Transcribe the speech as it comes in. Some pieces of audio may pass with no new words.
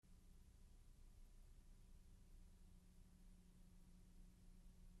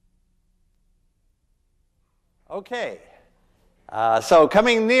Okay, so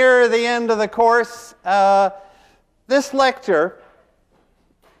coming near the end of the course, this lecture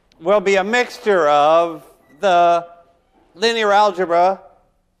will be a mixture of the linear algebra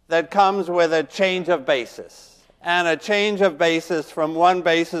that comes with a change of basis. And a change of basis from one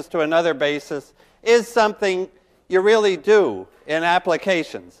basis to another basis is something you really do in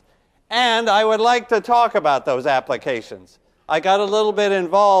applications. And I would like to talk about those applications. I got a little bit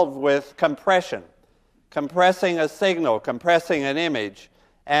involved with compression. Compressing a signal, compressing an image,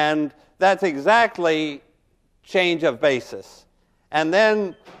 and that's exactly change of basis. And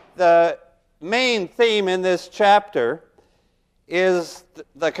then the main theme in this chapter is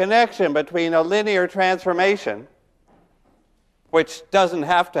the connection between a linear transformation, which doesn't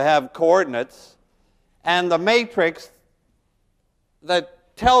have to have coordinates, and the matrix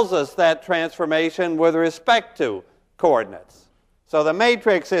that tells us that transformation with respect to coordinates. So the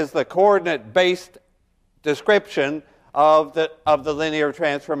matrix is the coordinate-based description of the linear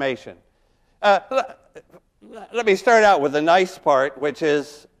transformation. Let me start out with the nice part, which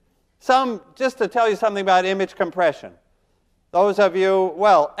is just to tell you something about image compression. Those of you,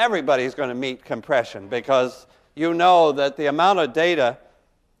 well, everybody's going to meet compression because you know that the amount of data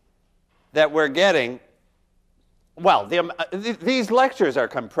that we're getting, well, these lectures are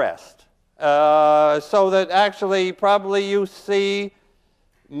compressed so that actually probably you see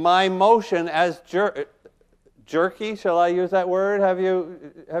my motion as jerky, shall I use that word? Have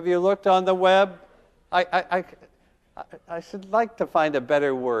you looked on the web? I should like to find a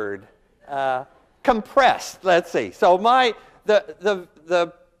better word. Compressed, let's see. So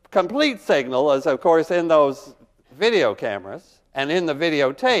the complete signal is, of course, in those video cameras and in the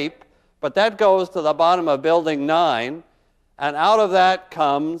videotape, but that goes to the bottom of building 9, and out of that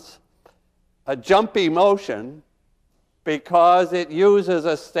comes a jumpy motion because it uses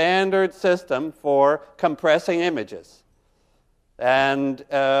a standard system for compressing images. And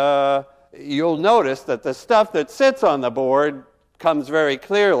you'll notice that the stuff that sits on the board comes very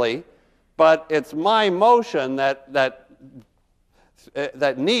clearly, but it's my motion that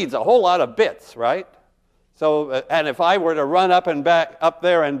needs a whole lot of bits, right? So, and if I were to run up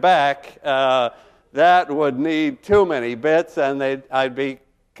there and back, that would need too many bits, and I'd be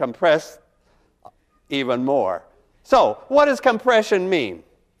compressed even more. So, what does compression mean?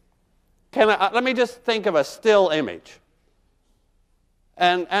 Let me just think of a still image.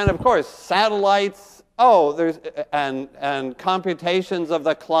 And of course, satellites, and computations of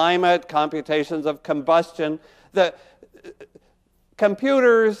the climate, computations of combustion. The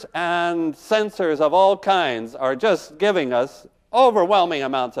computers and sensors of all kinds are just giving us overwhelming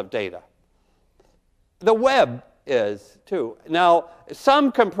amounts of data. The web is, too. Now,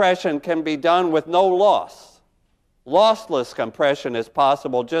 some compression can be done with no loss. Lossless compression is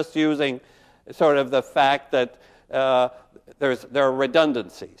possible just using sort of the fact that there are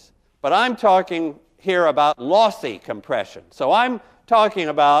redundancies. But I'm talking here about lossy compression. So I'm talking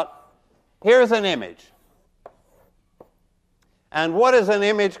about, here's an image. And what does an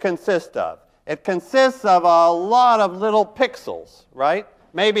image consist of? It consists of a lot of little pixels, right?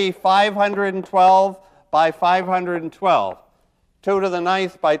 Maybe 512 by 512, 2 to the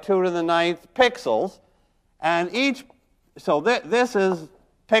 9th by 2 to the 9th pixels. And this is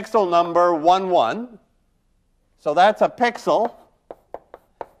pixel number 11. So that's a pixel.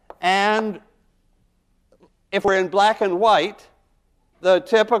 And if we're in black and white, the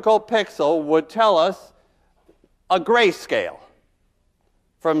typical pixel would tell us a grayscale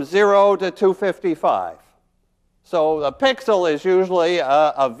from 0 to 255. So the pixel is usually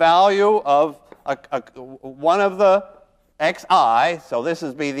a value of one of the xi, so this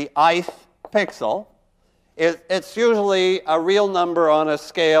would be the ith pixel. It's usually a real number on a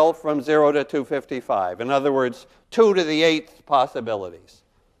scale from 0 to 255. In other words, 2 to the 8th possibilities.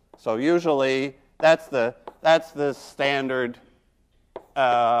 So usually that's the standard.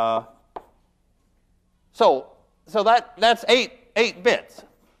 So that's 8 bits.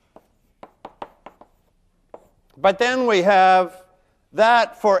 But then we have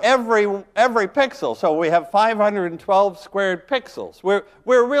that for every pixel. So we have 512 squared pixels.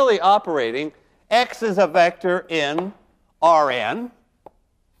 We're really operating. X is a vector in Rn.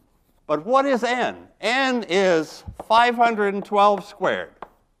 But what is n? N is 512 squared.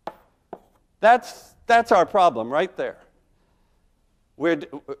 That's our problem right there.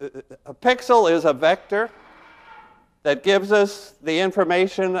 A pixel is a vector that gives us the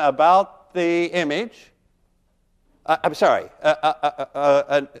information about the image. The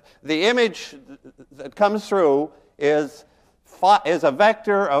image that comes through is a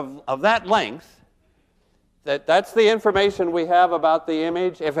vector of that length. That's the information we have about the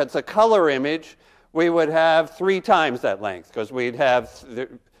image. If it's a color image, we would have 3 times that length, because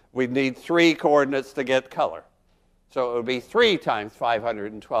we'd need 3 coordinates to get color. So it would be 3 times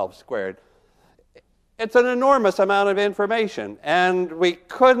 512 squared. It's an enormous amount of information, and we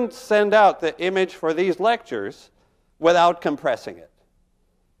couldn't send out the image for these lectures without compressing it.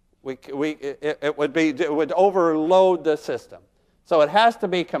 It would overload the system. So it has to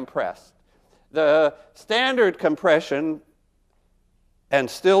be compressed. The standard compression, and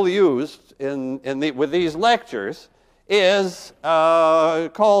still used with these lectures, is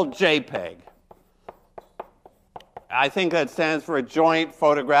called JPEG. I think that stands for a Joint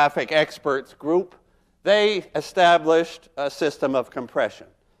Photographic Experts Group. They established a system of compression.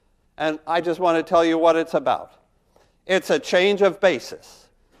 And I just want to tell you what it's about. It's a change of basis.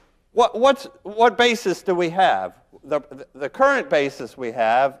 What basis do we have? The current basis we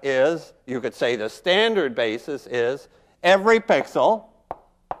have is, you could say the standard basis is, every pixel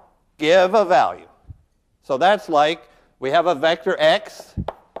give a value. So that's like, we have a vector x,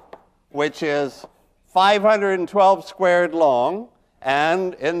 which is 512 squared long,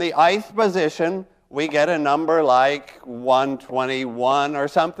 and in the ith position, we get a number like 121 or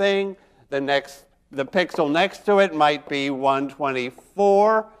something. The pixel next to it might be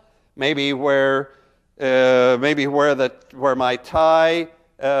 124, maybe where my tie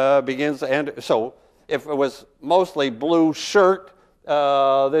begins to end. So if it was mostly blue shirt,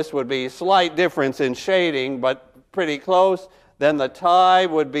 this would be slight difference in shading, but pretty close. Then the tie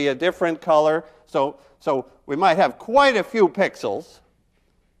would be a different color. So we might have quite a few pixels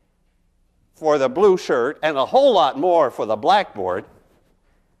for the blue shirt and a whole lot more for the blackboard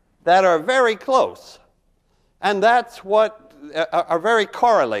that are very close. And that's what are very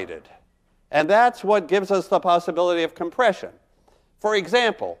correlated. And that's what gives us the possibility of compression. For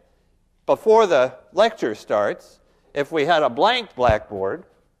example, before the lecture starts, if we had a blank blackboard,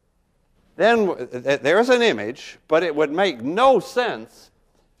 then there's an image, but it would make no sense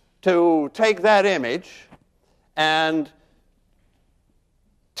to take that image and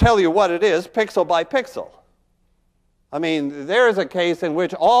tell you what it is pixel by pixel. I mean, there is a case in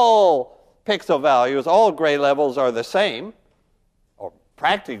which all pixel values, all gray levels are the same, or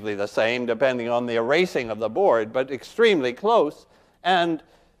practically the same depending on the erasing of the board, but extremely close. And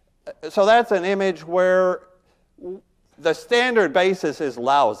so that's an image where the standard basis is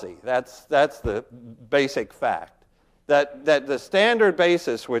lousy. That's the basic fact. That the standard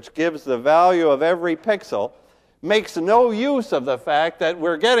basis, which gives the value of every pixel, makes no use of the fact that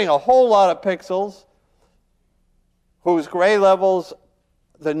we're getting a whole lot of pixels whose gray levels,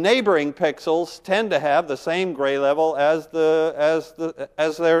 the neighboring pixels tend to have the same gray level as their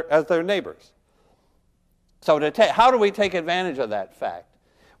neighbors. So how do we take advantage of that fact?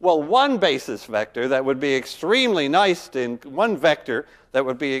 Well, one basis vector that would be extremely nice to include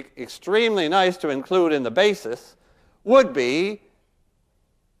in the basis would be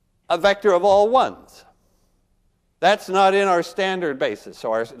a vector of all ones. That's not in our standard basis.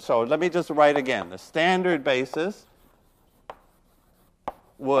 So let me just write again. The standard basis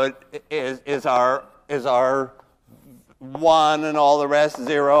is our 1 and all the rest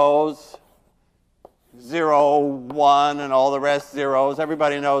zeros, 0, 1 and all the rest zeros.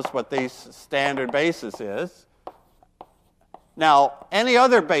 Everybody knows what the standard basis is. Now, any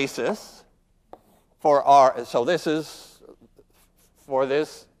other basis so this is for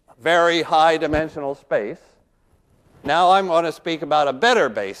this very high dimensional space. Now I'm going to speak about a better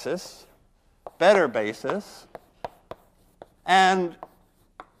basis. And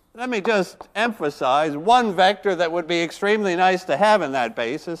let me just emphasize, one vector that would be extremely nice to have in that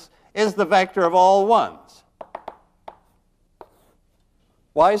basis is the vector of all ones.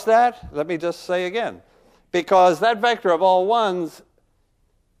 Why is that? Let me just say again. Because that vector of all ones,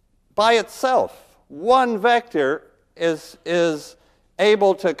 by itself, one vector is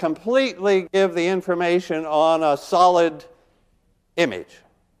able to completely give the information on a solid image.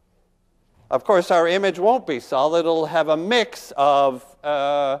 Of course, our image won't be solid. It'll have a mix of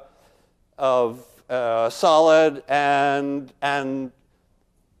solid and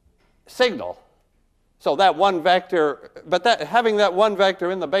signal. So that one vector, having that one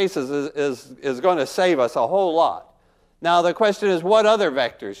vector in the basis is going to save us a whole lot. Now the question is, what other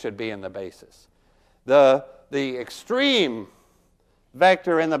vectors should be in the basis? The extreme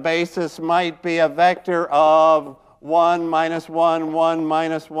vector in the basis might be a vector of 1 minus 1, 1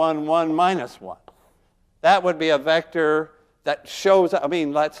 minus 1, 1 minus 1. That would be a vector that shows,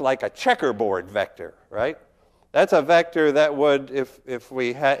 that's like a checkerboard vector, right? That's a vector that would, if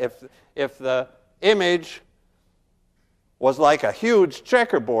the image was like a huge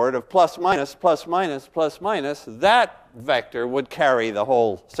checkerboard of plus minus, plus minus, plus minus, that vector would carry the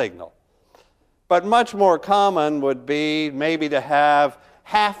whole signal. But much more common would be maybe to have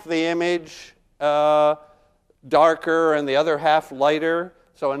half the image darker and the other half lighter.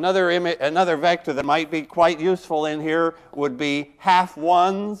 So another vector that might be quite useful in here would be half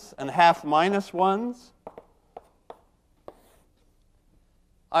ones and half minus ones.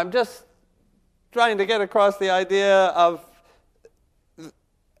 I'm just trying to get across the idea of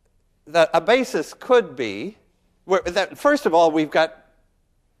that a basis could be, that first of all, we've got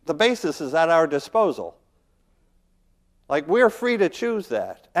the basis is at our disposal. Like, we're free to choose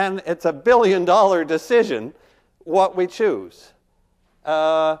that. And it's a billion-dollar decision what we choose.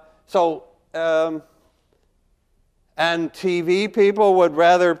 And TV people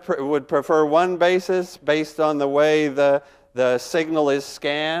would prefer one basis based on the way the signal is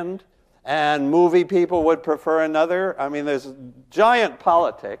scanned, and movie people would prefer another. I mean, there's giant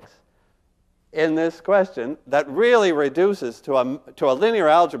politics in this question that really reduces to a linear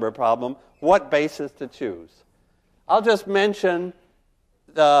algebra problem what basis to choose. I'll just mention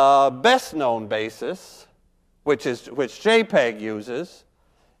the best known basis, which JPEG uses.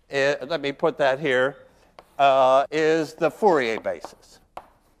 Let me put that here. Is the Fourier basis.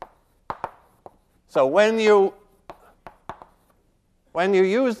 So when you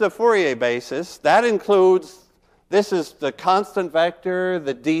use the Fourier basis, that includes, this is the constant vector,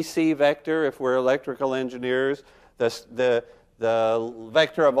 the DC vector if we're electrical engineers, the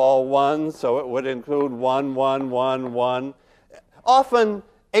vector of all ones, so it would include 1, 1, 1, 1. Often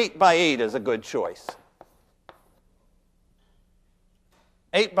 8 by 8 is a good choice.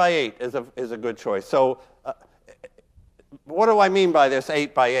 8 by 8 is a good choice. So what do I mean by this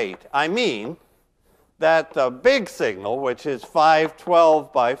 8 by 8? I mean that the big signal, which is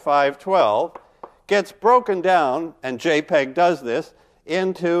 512 by 512, gets broken down, and JPEG does this,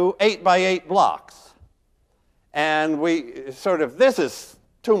 into 8 by 8 blocks. And this is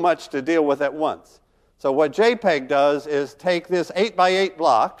too much to deal with at once. So what JPEG does is take this 8 by 8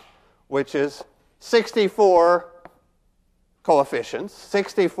 block, which is 64 coefficients,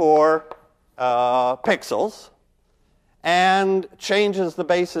 64 pixels, and changes the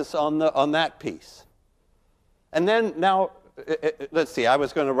basis on that piece. And then now, let's see, I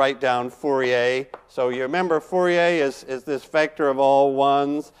was going to write down Fourier. So you remember Fourier is this vector of all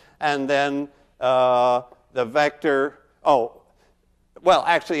ones, and then the vector,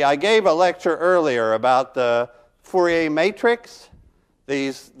 actually I gave a lecture earlier about the Fourier matrix.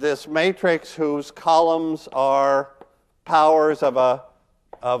 This matrix whose columns are powers of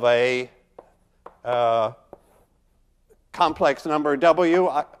a complex number W.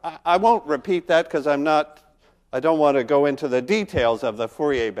 I won't repeat that because I don't want to go into the details of the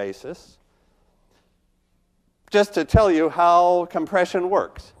Fourier basis. Just to tell you how compression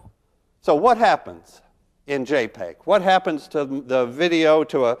works. So what happens in JPEG? What happens to the video,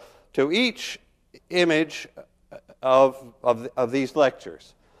 to each image of these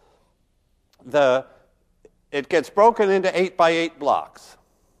lectures? It gets broken into 8 by 8 blocks.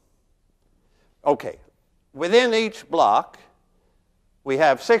 Okay. Within each block, we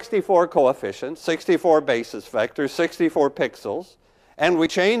have 64 coefficients, 64 basis vectors, 64 pixels, and we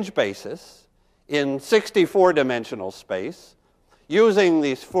change basis in 64-dimensional space using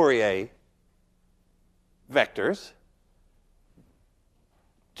these Fourier vectors.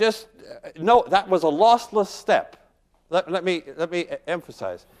 Just no, that was a lossless step. Let me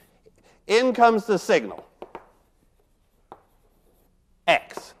emphasize. In comes the signal,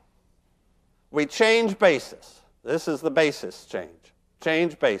 X. We change basis. This is the basis change.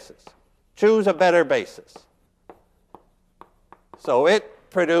 Change basis. Choose a better basis. So it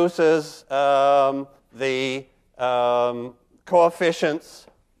produces the coefficients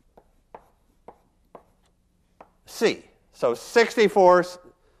C. So 64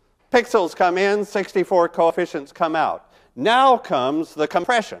 pixels come in, 64 coefficients come out. Now comes the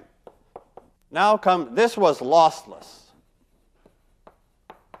compression. This was lossless.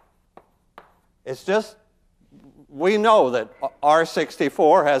 It's just, we know that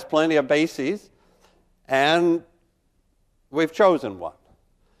R64 has plenty of bases, and we've chosen one.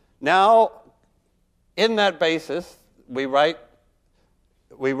 Now, in that basis, we write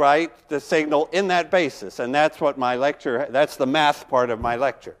the signal in that basis, and that's what that's the math part of my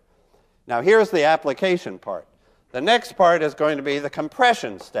lecture. Now, here's the application part. The next part is going to be the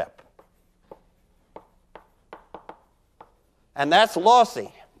compression step. And that's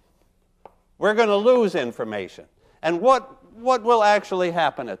lossy. We're going to lose information. And what will actually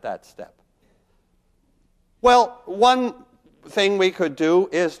happen at that step? Well, one thing we could do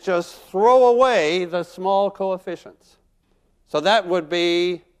is just throw away the small coefficients. So that's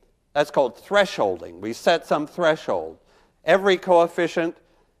called thresholding. We set some threshold. Every coefficient,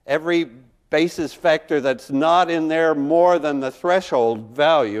 every basis vector that's not in there more than the threshold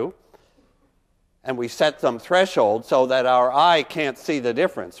value, and we set some threshold so that our eye can't see the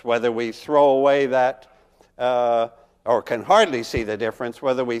difference, whether we throw away that, or can hardly see the difference,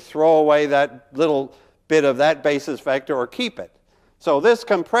 whether we throw away that little bit of that basis vector or keep it. So this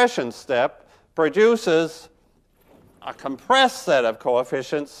compression step produces a compressed set of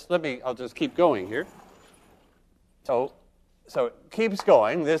coefficients. I'll just keep going here. So it keeps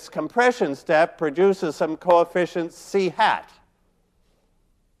going. This compression step produces some coefficients C hat,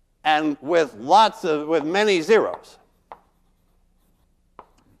 and with many zeros.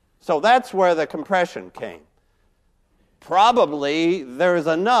 So that's where the compression came. Probably there's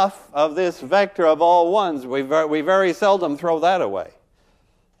enough of this vector of all ones. We very seldom throw that away.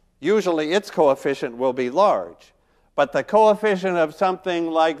 Usually its coefficient will be large. But the coefficient of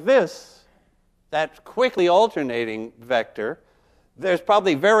something like this, that quickly alternating vector, there's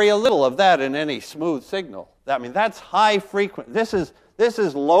probably very little of that in any smooth signal. I mean, that's high frequency. This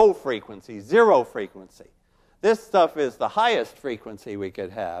is low frequency, zero frequency. This stuff is the highest frequency we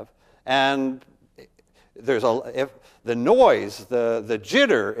could have, and if the noise, the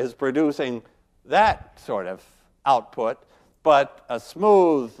jitter is producing that sort of output, but a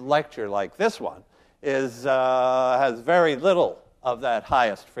smooth lecture like this one has very little of that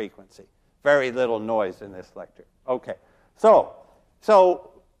highest frequency, very little noise in this lecture. Okay, so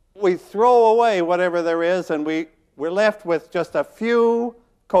we throw away whatever there is, and we're left with just a few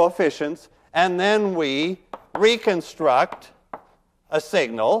coefficients, and then we reconstruct a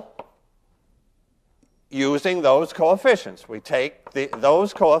signal using those coefficients. We take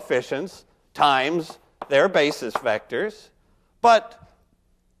those coefficients times their basis vectors, but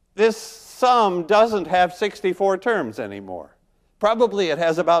this sum doesn't have 64 terms anymore. Probably it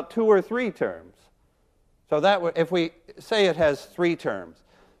has about 2 or 3 terms. So if we say it has 3 terms,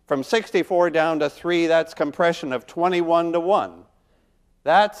 from 64 down to 3, that's compression of 21 to 1.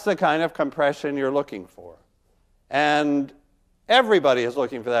 That's the kind of compression you're looking for. And everybody is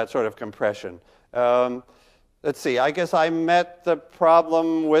looking for that sort of compression. Let's see, I guess I met the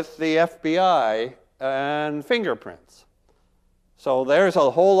problem with the FBI and fingerprints. So there's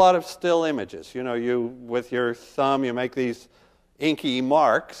a whole lot of still images. You know, with your thumb, you make these inky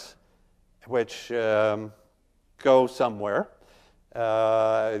marks, which go somewhere.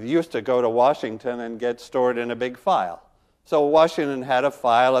 It used to go to Washington and get stored in a big file. So Washington had a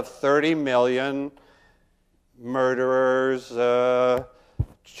file of 30 million murderers,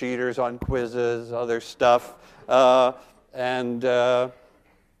 cheaters on quizzes, other stuff, and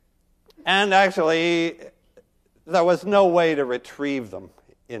actually there was no way to retrieve them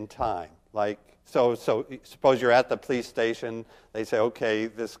in time. So suppose you're at the police station, they say, okay,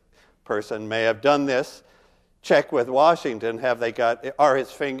 this person may have done this. Check with Washington, are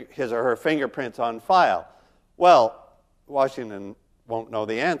his or her fingerprints on file? Well, Washington won't know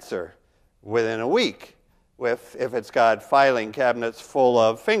the answer within a week if it's got filing cabinets full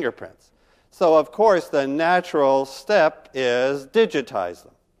of fingerprints. So, of course, the natural step is digitize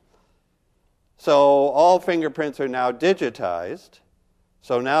them. So all fingerprints are now digitized.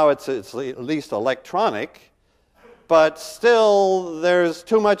 So now it's at least electronic, but still there's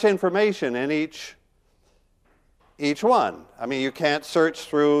too much information in each one. I mean, you can't search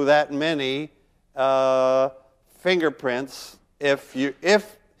through that many fingerprints if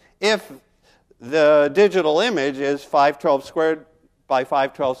the digital image is 512 squared by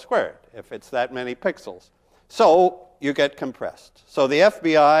 512 squared, if it's that many pixels. So you get compressed. So the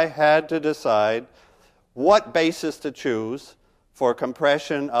FBI had to decide what basis to choose for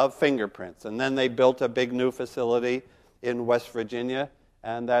compression of fingerprints. And then they built a big new facility in West Virginia,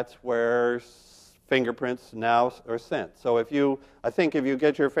 and that's where fingerprints now are sent. So I think if you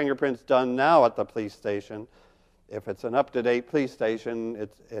get your fingerprints done now at the police station, if it's an up-to-date police station,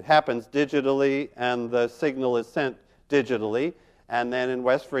 it happens digitally, and the signal is sent digitally. And then in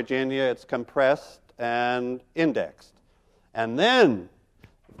West Virginia, it's compressed and indexed. And then,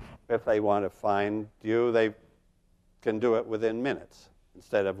 if they want to find you, they can do it within minutes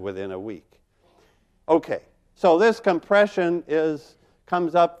instead of within a week. Okay, so this compression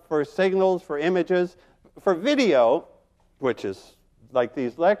comes up for signals, for images. For video, which is like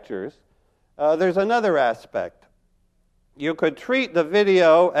these lectures, there's another aspect. You could treat the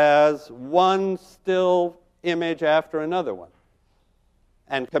video as one still image after another one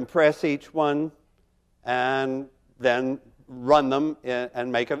and compress each one and then run them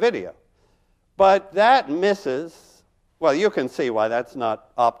and make a video. But that misses, well, you can see why that's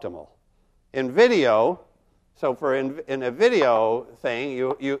not optimal. In video, so in a video thing,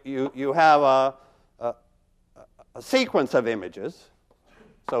 you have a sequence of images,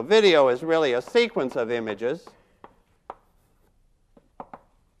 So video is really a sequence of images.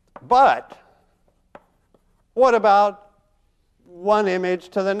 But what about one image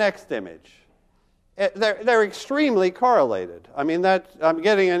to the next image? They're extremely correlated. I mean, I'm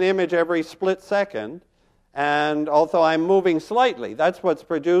getting an image every split second, and although I'm moving slightly, that's what's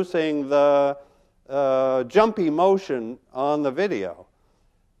producing the jumpy motion on the video.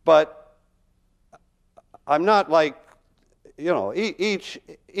 But I'm not like, you know, each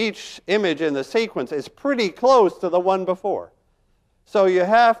image in the sequence is pretty close to the one before. So you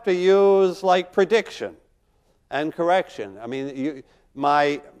have to use like prediction and correction. I mean,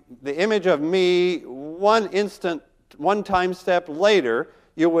 the image of me one time step later,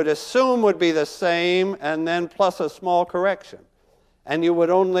 you would assume would be the same and then plus a small correction. And you would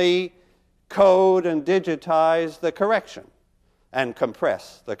only code and digitize the correction and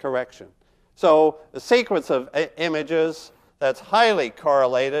compress the correction. So the sequence of images that's highly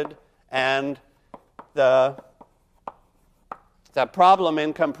correlated, and the problem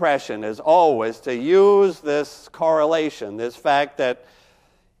in compression is always to use this correlation, this fact that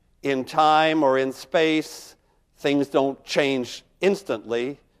in time or in space, things don't change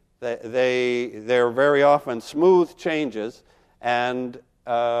instantly. They're very often smooth changes, and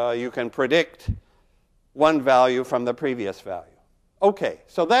you can predict one value from the previous value. Okay,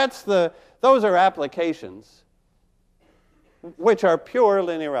 so those are applications which are pure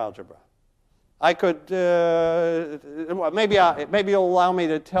linear algebra. I could, maybe you'll allow me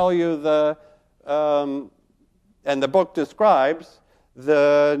to tell you and the book describes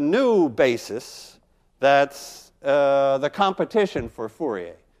the new basis that's the competition for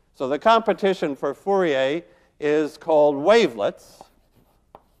Fourier. So the competition for Fourier is called wavelets,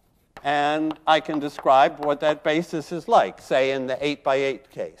 and I can describe what that basis is like, say in the 8x8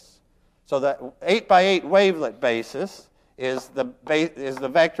 case. So the 8x8 wavelet basis is the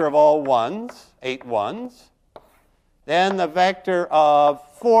vector of all ones, 8 ones. Then the vector of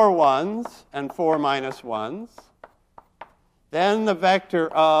 4 ones and 4 minus ones. Then the vector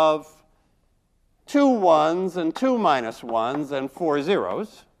of 2 ones and 2 minus ones and 4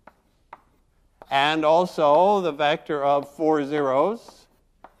 zeros. And also the vector of 4 zeros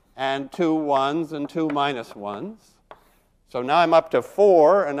and 2 ones and 2 minus ones. So now I'm up to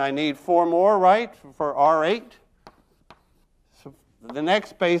 4, and I need 4 more, right, for R8. So the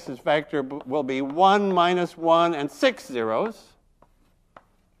next basis vector will be 1 minus 1 and 6 zeros.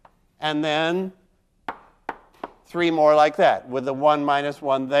 And then 3 more like that, with the 1 minus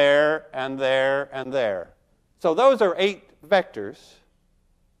 1 there, and there, and there. So those are 8 vectors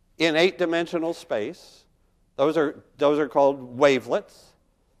in 8-dimensional space. Those are called wavelets.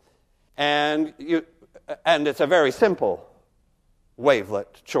 And it's a very simple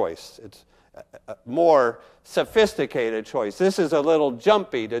wavelet choice. It's a more sophisticated choice. This is a little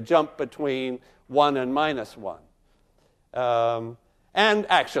jumpy to jump between 1 and minus 1. And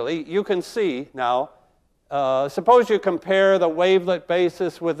actually, you can see now, suppose you compare the wavelet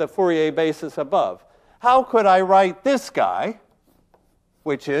basis with the Fourier basis above. How could I write this guy,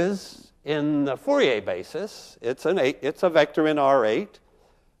 which is in the Fourier basis? It's a vector in R8.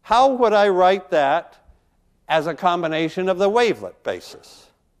 How would I write that as a combination of the wavelet basis?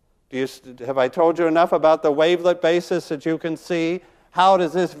 Have I told you enough about the wavelet basis that you can see? How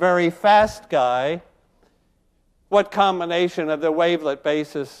does this very fast guy, what combination of the wavelet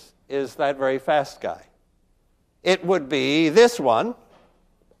basis is that very fast guy? It would be this one.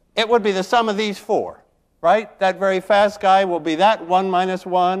 It would be the sum of these 4, right? That very fast guy will be that 1 minus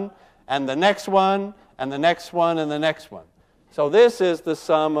 1, and the next one, and the next one, and the next one. So this is the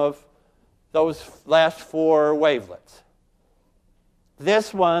sum of those last 4 wavelets.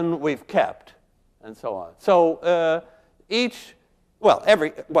 This one we've kept, and so on. So that's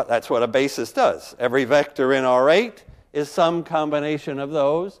what a basis does. Every vector in R8 is some combination of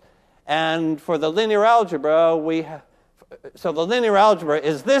those. And for the linear algebra, so the linear algebra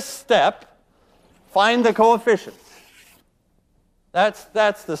is this step, find the coefficients. That's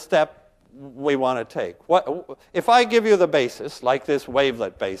the step we want to take. If I give you the basis, like this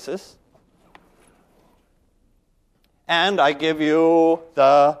wavelet basis, and I give you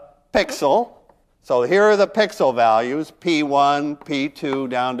the pixel, so here are the pixel values, P1, P2,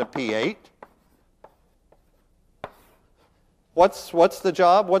 down to P8. What's the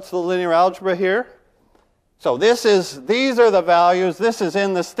job? What's the linear algebra here? So these are the values. This is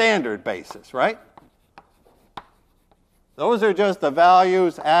in the standard basis, right? Those are just the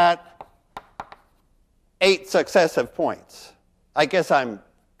values at 8 successive points. I guess I'm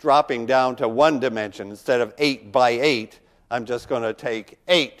dropping down to 1 dimension. Instead of 8 by 8, I'm just going to take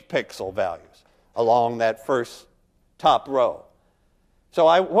 8 pixel values along that first top row. So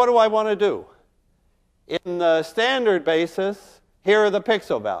what do I want to do? In the standard basis, here are the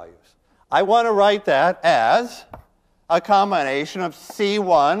pixel values. I want to write that as a combination of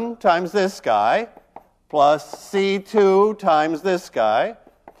C1 times this guy plus C2 times this guy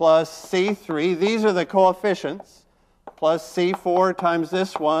plus C3. These are the coefficients, plus C4 times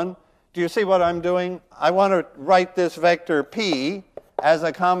this one. Do you see what I'm doing? I want to write this vector P as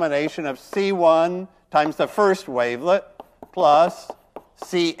a combination of C1 times the first wavelet plus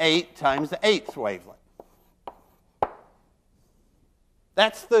C8 times the eighth wavelet.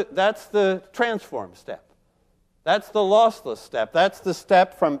 That's the transform step. That's the lossless step. That's the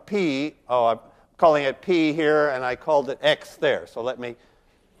step from P. Oh, I'm calling it P here, and I called it X there. So let me,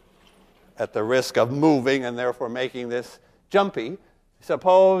 at the risk of moving and therefore making this jumpy,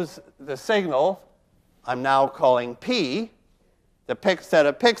 suppose the signal I'm now calling P, the set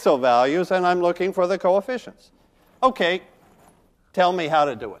of pixel values, and I'm looking for the coefficients. Okay, tell me how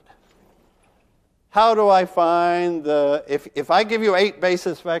to do it. How do I find if I give you 8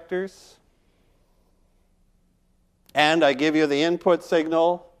 basis vectors, and I give you the input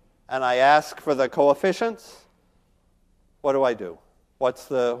signal, and I ask for the coefficients, what do? What's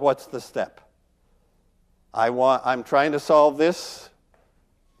the step? I'm trying to solve this.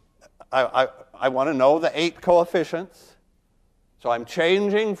 I want to know the 8 coefficients. So I'm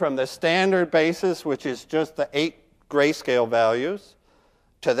changing from the standard basis, which is just the 8 grayscale values,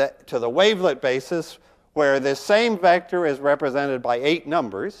 to the wavelet basis, where this same vector is represented by 8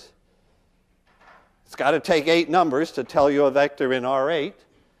 numbers. It's got to take 8 numbers to tell you a vector in R8,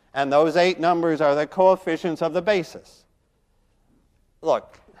 and those 8 numbers are the coefficients of the basis.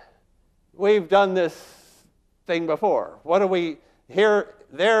 Look, we've done this thing before.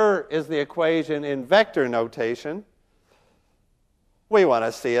 There is the equation in vector notation. We want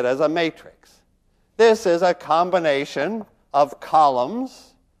to see it as a matrix. This is a combination of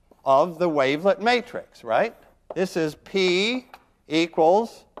columns of the wavelet matrix, right? This is P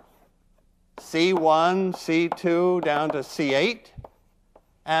equals C1, C2 down to C8,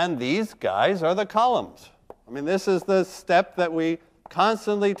 and these guys are the columns. I mean, this is the step that we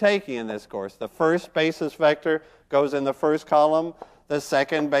constantly taking in this course. The first basis vector goes in the first column, the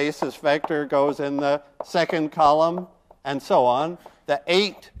second basis vector goes in the second column, and so on. The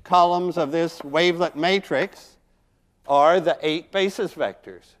 8 columns of this wavelet matrix are the 8 basis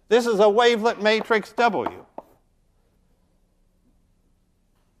vectors. This is a wavelet matrix W.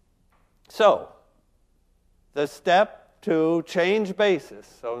 So, the step to change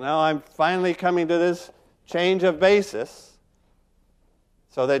basis. So now I'm finally coming to this change of basis.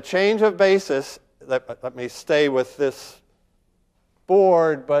 So the change of basis, let me stay with this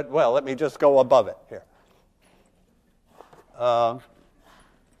board, but, well, let me just go above it here.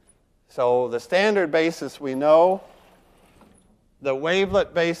 So the standard basis we know, the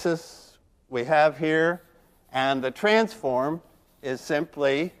wavelet basis we have here, and the transform is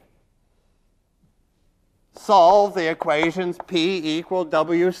simply solve the equations P equal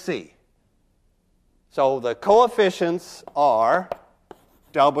WC. So the coefficients are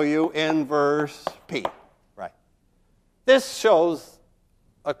W inverse P, right? This shows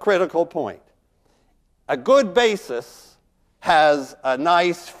a critical point. A good basis has a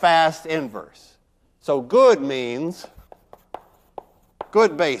nice fast inverse. So good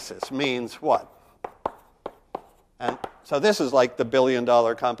basis means what? And so this is like the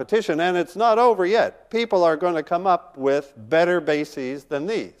billion-dollar competition, and it's not over yet. People are going to come up with better bases than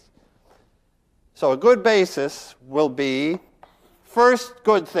these. So a good basis will be, first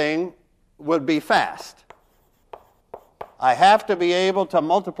good thing would be fast. I have to be able to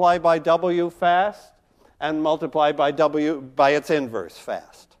multiply by W fast and multiply by W by its inverse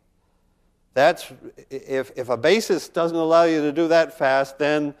fast. That's, if a basis doesn't allow you to do that fast,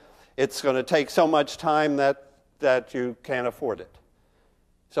 then it's going to take so much time that you can't afford it.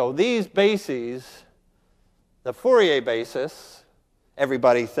 So these bases, the Fourier basis,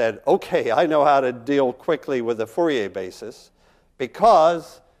 everybody said, okay, I know how to deal quickly with the Fourier basis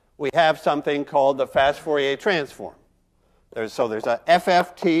because we have something called the fast Fourier transform. There's a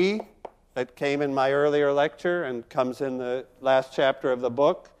FFT that came in my earlier lecture and comes in the last chapter of the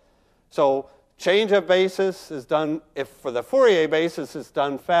book. So change of basis is done, if for the Fourier basis, is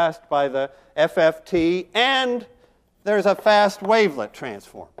done fast by the FFT, and there's a fast wavelet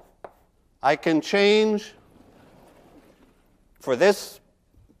transform. I can change, for this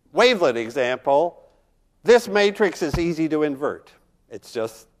wavelet example, this matrix is easy to invert. It's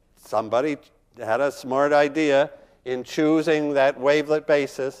just somebody had a smart idea in choosing that wavelet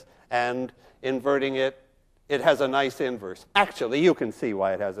basis and inverting it. It has a nice inverse. Actually, you can see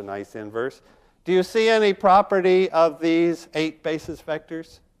why it has a nice inverse. Do you see any property of these 8 basis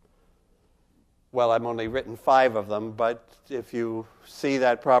vectors? Well, I've only written 5 of them, but if you see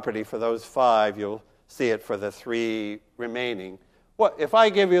that property for those 5, you'll see it for the 3 remaining. If I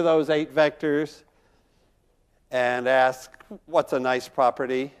give you those 8 vectors and ask, what's a nice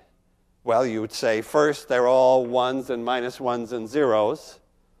property? Well, you would say, first, they're all 1s and minus 1s and 0s.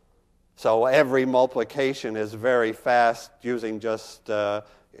 So every multiplication is very fast using just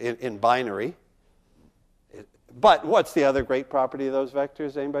in binary. But what's the other great property of those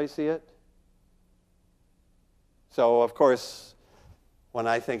vectors? Anybody see it? So, of course, when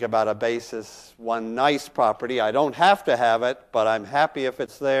I think about a basis, one nice property, I don't have to have it, but I'm happy if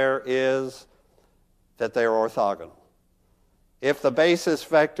it's there, is that they're orthogonal. If the basis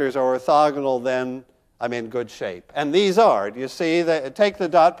vectors are orthogonal, then I'm in good shape. And these are. Do you see that? Take the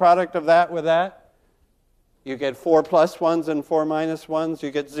dot product of that with that. You get 4 plus 1s and 4 minus 1s,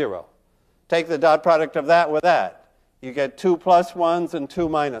 you get 0. Take the dot product of that with that. You get 2 plus 1s and 2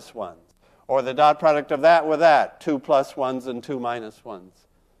 minus 1s. Or the dot product of that with that, 2 plus 1s and 2 minus 1s.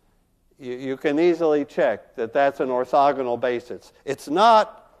 You can easily check that that's an orthogonal basis. It's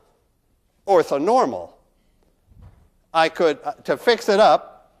not orthonormal. I could, to fix it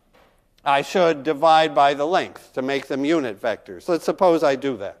up, I should divide by the length to make them unit vectors. Let's suppose I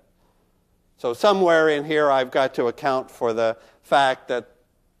do that. So somewhere in here I've got to account for the fact that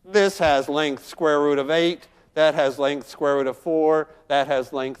this has length square root of 8, that has length square root of 4, that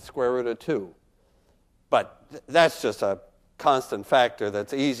has length square root of 2. But that's just a constant factor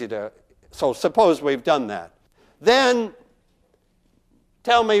that's easy to... So suppose we've done that. Then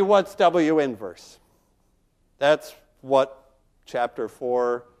tell me what's W inverse. That's what Chapter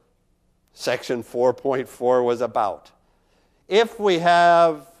 4, Section 4.4 was about. If we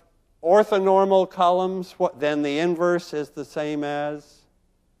have orthonormal columns, then the inverse is the same as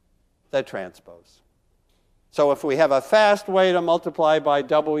the transpose. So if we have a fast way to multiply by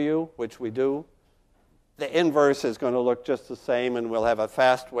W, which we do, the inverse is going to look just the same, and we'll have a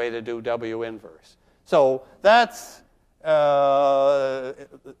fast way to do W inverse. So that's, the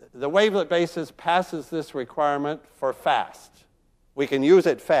wavelet basis passes this requirement for fast. We can use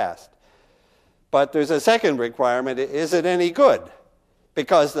it fast. But there's a second requirement. Is it any good?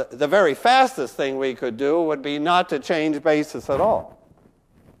 Because the very fastest thing we could do would be not to change basis at all.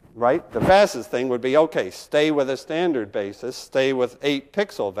 Right? The fastest thing would be, okay, stay with a standard basis, stay with 8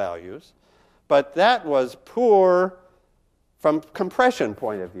 pixel values. But that was poor from compression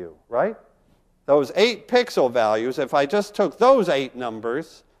point of view, right? Those 8 pixel values, if I just took those 8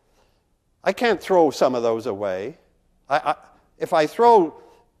 numbers, I can't throw some of those away. If I throw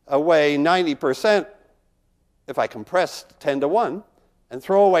away 90%, if I compress 10 to 1, and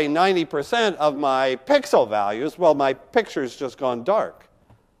throw away 90% of my pixel values, well, my picture's just gone dark.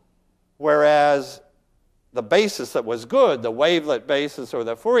 Whereas the basis that was good, the wavelet basis or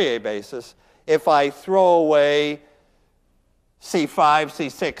the Fourier basis, if I throw away C5,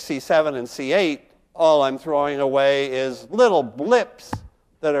 C6, C7, and C8, all I'm throwing away is little blips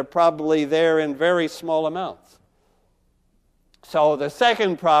that are probably there in very small amounts. So the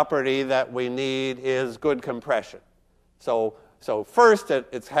second property that we need is good compression. So first,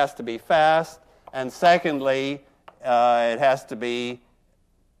 it has to be fast, and secondly, it has to be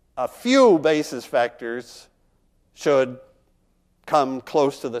a few basis vectors should come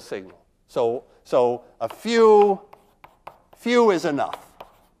close to the signal. So a few is enough.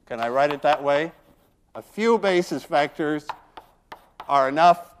 Can I write it that way? A few basis vectors are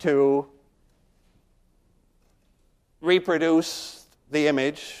enough to reproduce the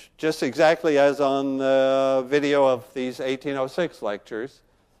image just exactly as on the video of these 1806 lectures.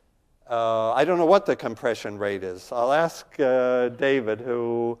 I don't know what the compression rate is. I'll ask David,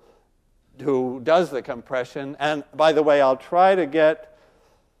 who does the compression. And by the way, I'll try to get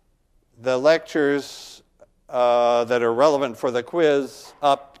the lectures that are relevant for the quiz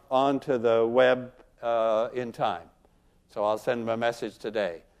up onto the web in time. So I'll send him a message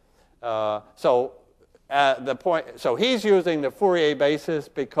today. So he's using the Fourier basis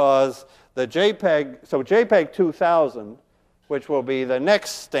because the JPEG 2000, which will be the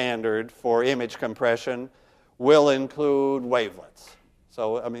next standard for image compression, will include wavelets.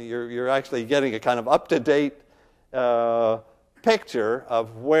 So, I mean, you're actually getting a kind of up-to-date picture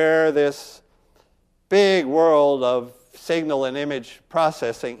of where this big world of signal and image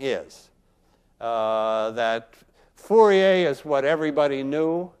processing is. That Fourier is what everybody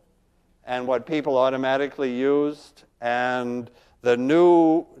knew and what people automatically used, and the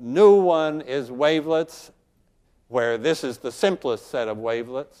new one is wavelets, where this is the simplest set of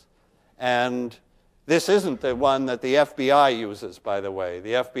wavelets, and This isn't the one that the FBI uses, by the way.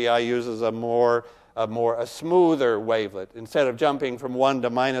 The FBI uses a smoother wavelet. Instead of jumping from 1 to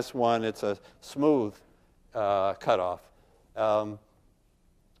 -1, it's a smooth cutoff.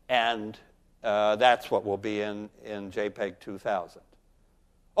 And that's what will be in JPEG 2000.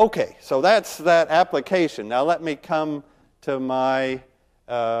 Okay, so that's that application. Now let me come to my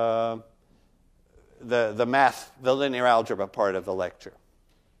the linear algebra part of the lecture.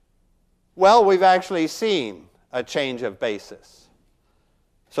 Well, we've actually seen a change of basis.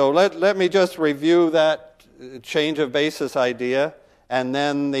 So let me just review that change of basis idea, and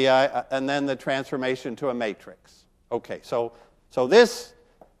then the transformation to a matrix. Okay, so this,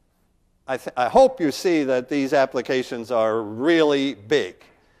 I hope you see that these applications are really big.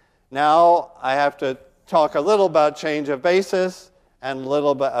 Now I have to talk a little about change of basis and a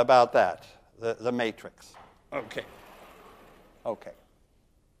little bit about that, the matrix.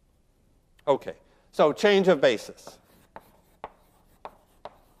 Okay, so change of basis.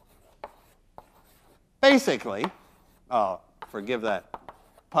 Basically, forgive that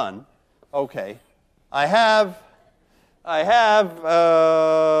pun. Okay, I have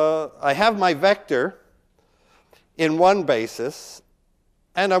my vector in one basis,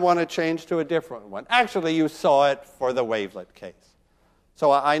 and I want to change to a different one. Actually, you saw it for the wavelet case.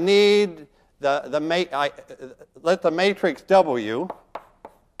 So I need let the matrix W,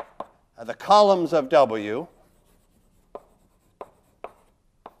 the columns of W,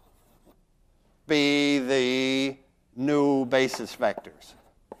 be the new basis vectors.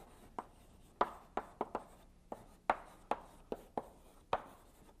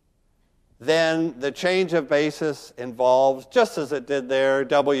 Then the change of basis involves, just as it did there,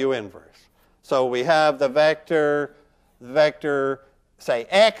 W inverse. So we have the vector, say,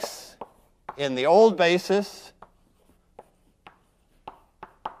 X in the old basis,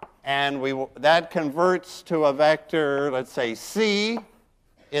 and that converts to a vector, let's say, C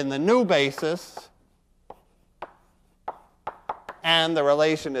in the new basis, and the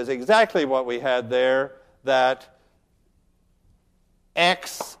relation is exactly what we had there, that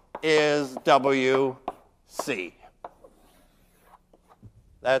X is WC.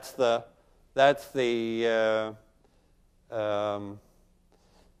 That's the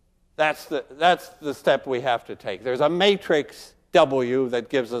step we have to take. There's a matrix W that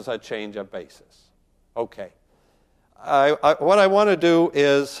gives us a change of basis. Okay. What I want to do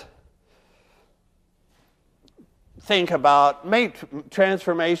is think about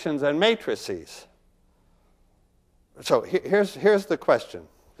transformations and matrices. So here's the question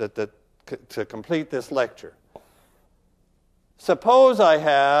to complete this lecture. Suppose I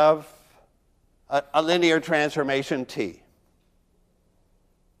have a linear transformation T.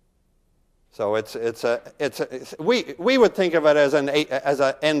 So we would think of it as an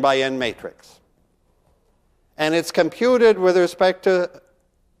n by n matrix, and it's computed with respect to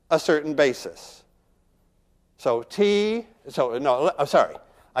a certain basis. So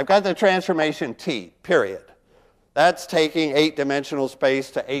I've got the transformation T, period. That's taking 8-dimensional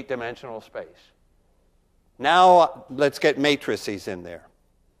space to 8-dimensional space. Now let's get matrices in there.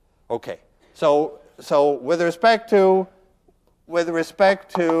 Okay. So with respect to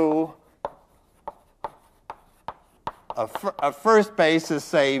a first basis,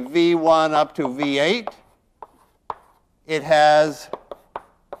 say V1 up to V8, it has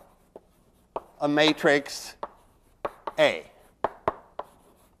a matrix A.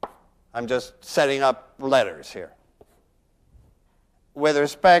 I'm just setting up letters here. With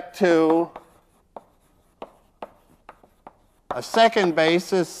respect to a second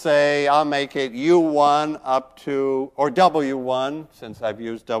basis, say I'll make it U1 up to, or W1, since I've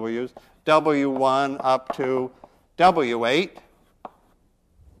used W's, W1 up to W8.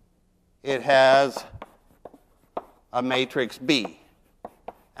 It has a matrix B.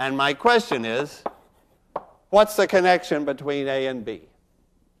 And my question is, what's the connection between A and B?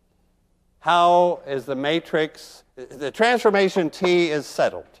 How is the matrix, the transformation T is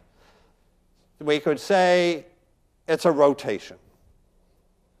settled. We could say it's a rotation,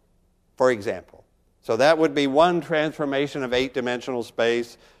 for example. So that would be one transformation of 8-dimensional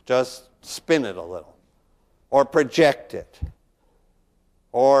space. Just spin it a little, or project it,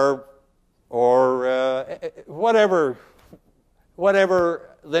 or whatever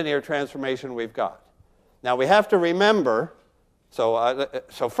linear transformation we've got. Now we have to remember.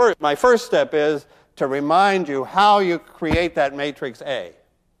 So first, my first step is to remind you how you create that matrix A.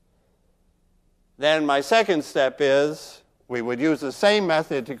 Then my second step is we would use the same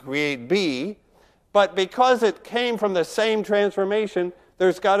method to create B, but because it came from the same transformation,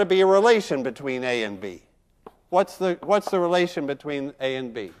 there's got to be a relation between A and B. What's the relation between A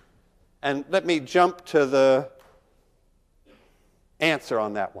and B? And let me jump to the answer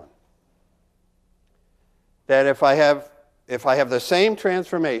on that one. That if I have the same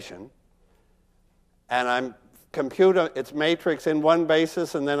transformation, and I'm compute its matrix in one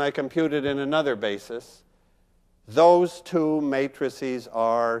basis, and then I compute it in another basis, those two matrices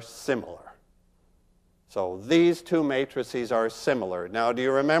are similar. So these two matrices are similar. Now, do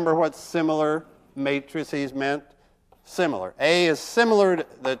you remember what similar matrices meant? Similar. A is similar.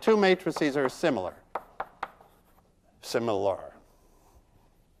 The two matrices are similar. Similar.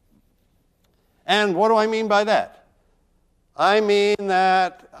 And what do I mean by that? I mean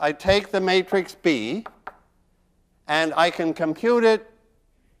that I take the matrix B, and I can compute it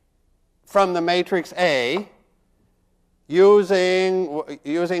from the matrix A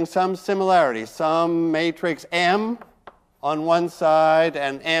using some similarity, some matrix M on one side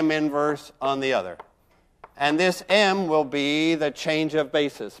and M inverse on the other. And this M will be the change of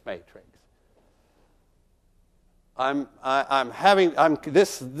basis matrix.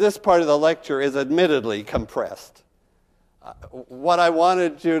 This part of the lecture is admittedly compressed. What I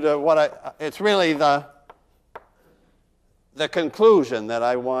wanted you to, it's really the conclusion that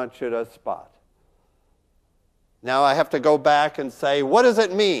I want you to spot. Now I have to go back and say, what does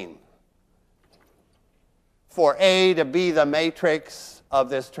it mean for A to be the matrix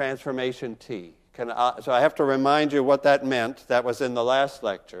of this transformation T? So I have to remind you what that meant. That was in the last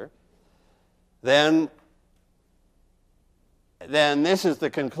lecture. Then this is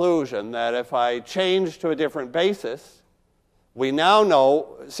the conclusion, that if I change to a different basis, we now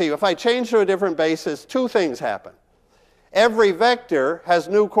know, see, if I change to a different basis, two things happen. Every vector has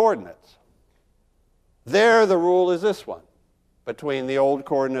new coordinates. There, the rule is this one, between the old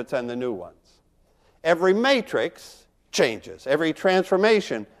coordinates and the new ones. Every matrix changes. Every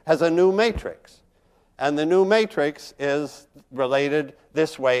transformation has a new matrix. And the new matrix is related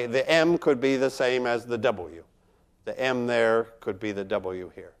this way. The M could be the same as the W. The M there could be the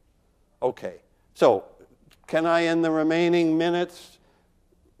W here. Okay, so can I, in the remaining minutes,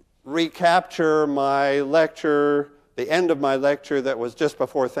 recapture my lecture, the end of my lecture that was just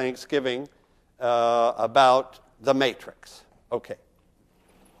before Thanksgiving, about the matrix? Okay.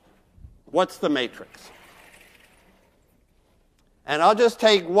 What's the matrix? And I'll just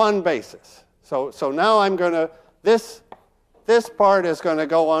take one basis. So now I'm going to, this part is going to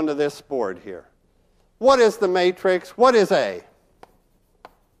go onto this board here. What is the matrix? What is A?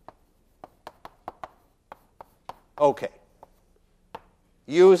 Okay.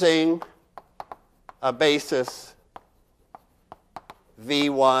 Using a basis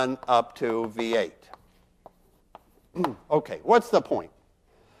V1 up to V8. Okay, what's the point?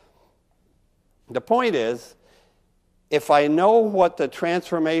 The point is, if I know what the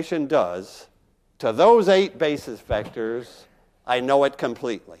transformation does to those 8 basis vectors, I know it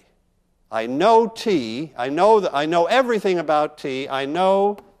completely. I know T, I know everything about T. I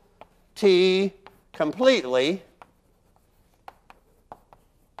know T completely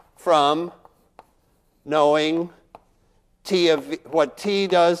from knowing what T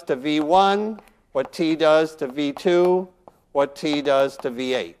does to V1, what T does to V2, what T does to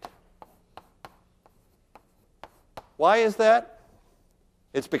V8. Why is that?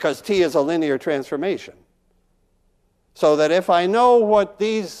 It's because T is a linear transformation. So that if I know what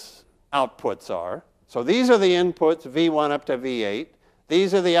these outputs are, so these are the inputs, V1 up to V8.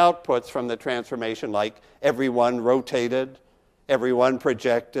 These are the outputs from the transformation, like every one rotated, every one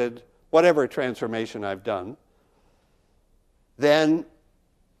projected, whatever transformation I've done. Then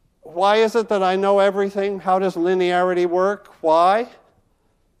why is it that I know everything? How does linearity work? Why?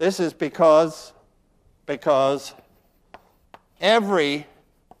 This is because every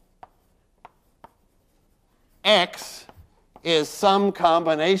x is some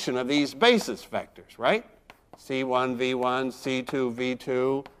combination of these basis vectors, right? C1, V1, C2,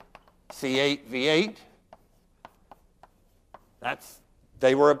 V2, C8, V8.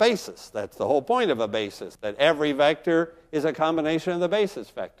 They were a basis. That's the whole point of a basis, that every vector is a combination of the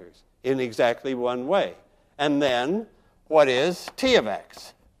basis vectors in exactly one way. And then, what is T of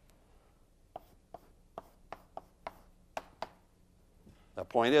x? The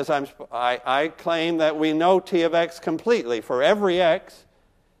point is, I claim that we know T of x completely for every x,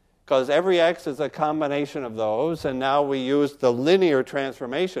 because every x is a combination of those, and now we use the linear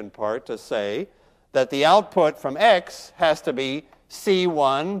transformation part to say that the output from x has to be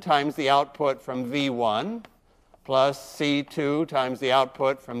C1 times the output from V1 plus C2 times the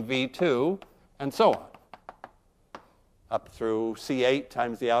output from V2, and so on, up through C8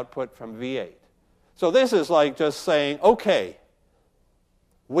 times the output from V8. So this is like just saying, okay,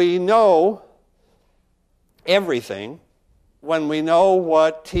 we know everything when we know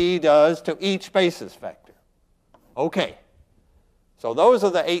what T does to each basis vector. Okay, so those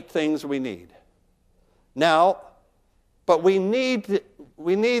are the 8 things we need. Now, but we need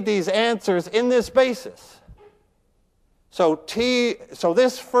these answers in this basis. So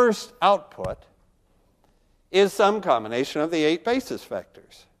this first output is some combination of the 8 basis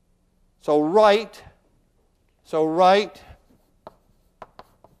vectors. So write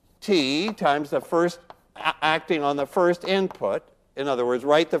T times the first acting on the first input. In other words,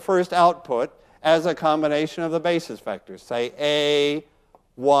 write the first output as a combination of the basis vectors. Say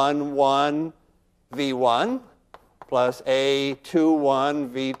A11 V1 plus A21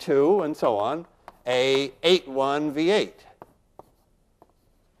 V2 and so on, A81 V8.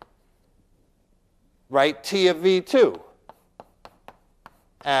 Write T of V2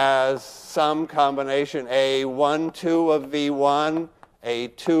 as some combination A12 of V1,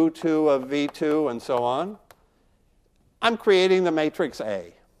 A22 of V2, and so on. I'm creating the matrix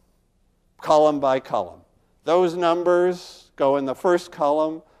A, column by column. Those numbers go in the first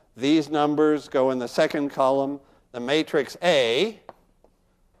column. These numbers go in the second column. The matrix A,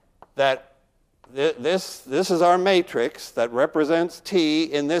 this is our matrix that represents T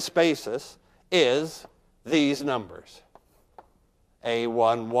in this basis, is these numbers.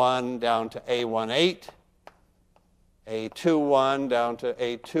 A11 down to A18, A21 down to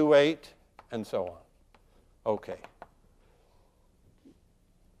A28, and so on. Okay.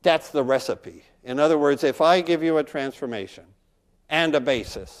 That's the recipe. In other words, if I give you a transformation and a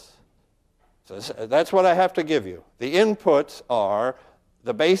basis, so that's what I have to give you. The inputs are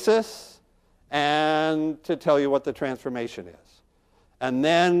the basis and to tell you what the transformation is. And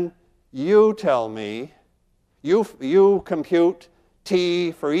then you tell me, you compute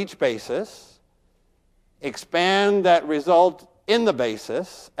T for each basis, expand that result in the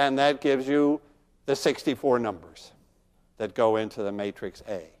basis, and that gives you the 64 numbers that go into the matrix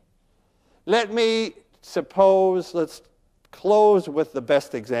A. Let's close with the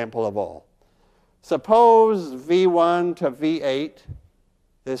best example of all. Suppose V1 to V8,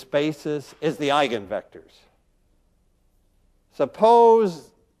 this basis, is the eigenvectors.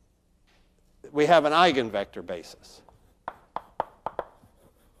 Suppose we have an eigenvector basis.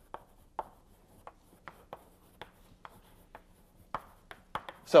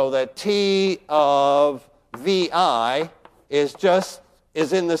 So that T of Vi is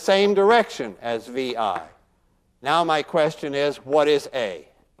in the same direction as Vi. Now my question is, what is A?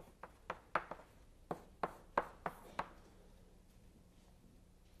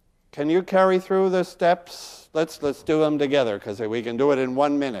 Can you carry through the steps? Let's do them together because we can do it in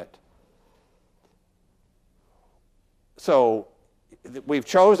 1 minute. So we've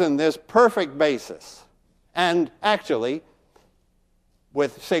chosen this perfect basis. And actually,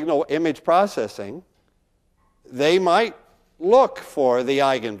 with signal image processing, they might look for the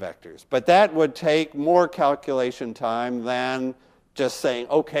eigenvectors. But that would take more calculation time than just saying,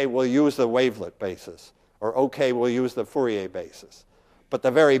 OK, we'll use the wavelet basis, or OK, we'll use the Fourier basis. But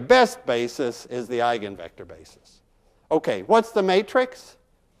the very best basis is the eigenvector basis. OK, what's the matrix?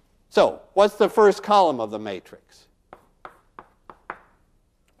 So what's the first column of the matrix?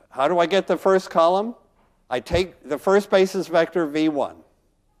 How do I get the first column? I take the first basis vector, V1.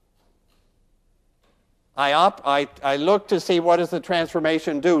 I look to see what does the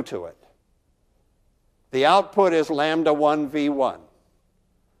transformation do to it. The output is lambda 1 V1.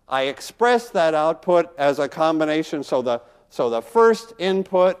 I express that output as a combination, so the first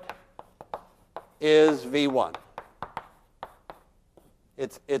input is V1.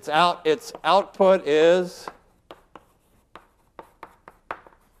 Its output is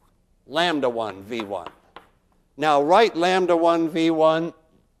lambda 1 V1. Now write lambda 1 V1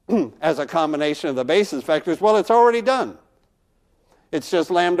 as a combination of the basis vectors. Well, it's already done. It's just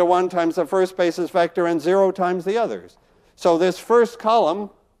lambda 1 times the first basis vector and 0 times the others. So this first column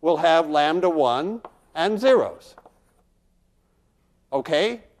will have lambda 1 and zeros.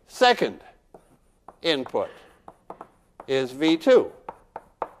 Okay? Second input is V2.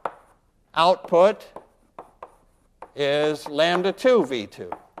 Output is lambda 2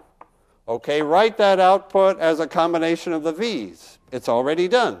 V2. Okay, write that output as a combination of the V's. It's already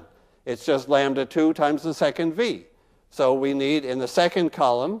done. It's just lambda 2 times the second V. So we need, in the second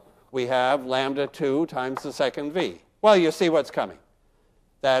column, we have lambda 2 times the second V. Well, you see what's coming.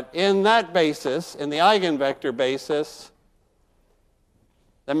 That in that basis, in the eigenvector basis,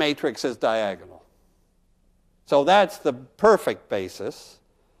 the matrix is diagonal. So that's the perfect basis.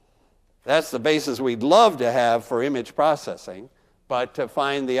 That's the basis we'd love to have for image processing. But to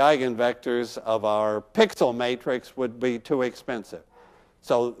find the eigenvectors of our pixel matrix would be too expensive.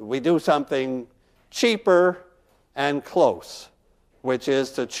 So we do something cheaper and close, which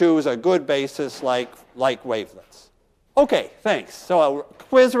is to choose a good basis like wavelets. Okay, thanks. So a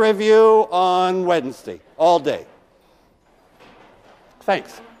quiz review on Wednesday, all day.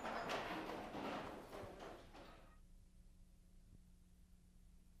 Thanks.